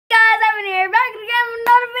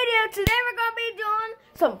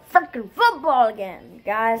some freaking football again,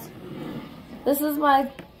 guys. This is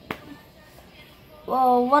one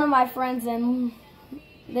of my friends, and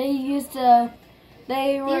these are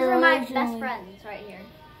my best friends right here.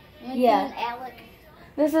 Yeah. And Alec.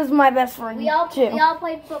 This is my best friend We all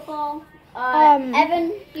played football.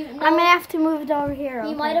 Evan, I'm gonna have to move it over here.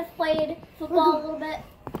 You might have played football a little bit.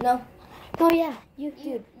 No. Oh yeah, You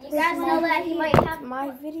guys know that he might have.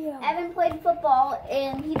 my video. Evan played football,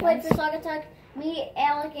 and he played for Saugatuck. Me,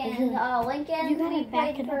 Alec, and Lincoln. You gotta we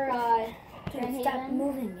back played it for Stop Grand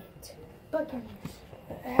moving it.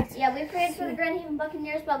 Yeah, we played for the Grand Haven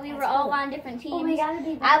Buccaneers, but we were all on different teams. we gotta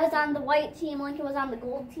be I was on the white team, Lincoln was on the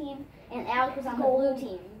gold team, and Alec was on the blue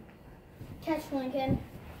team. Catch, Lincoln.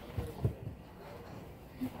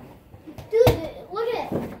 Dude, look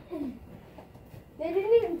at it. They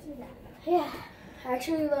didn't even see that. Yeah.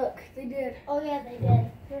 Actually, look, they did. Oh yeah, they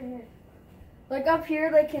did. Like up here,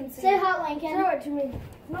 they can see. Say hot, Lincoln. Throw it to me.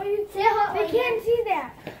 No, you Say hot, They Lincoln. can't see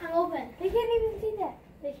that. I'm open. They can't even see that.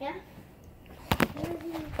 They can't?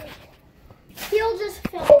 He'll just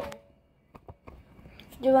film it.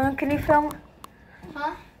 Dylan, can you film?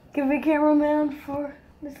 Huh? Can we be cameraman for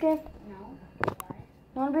this game? No. You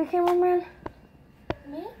want to be a cameraman?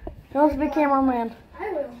 Me? Who wants to be cameraman?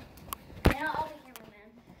 I will. Yeah, I'll be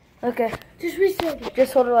cameraman. Okay. Just reset it.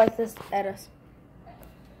 Just hold it like this at us.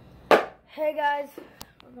 Hey guys.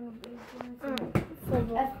 We're gonna be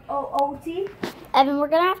doing F-O-O-T. Evan, we're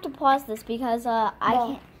gonna have to pause this because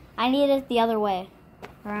I need it the other way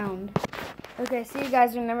around. Okay, see you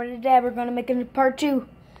guys. Remember to dab. We're gonna make it part 2.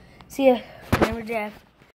 See ya. Remember to dab.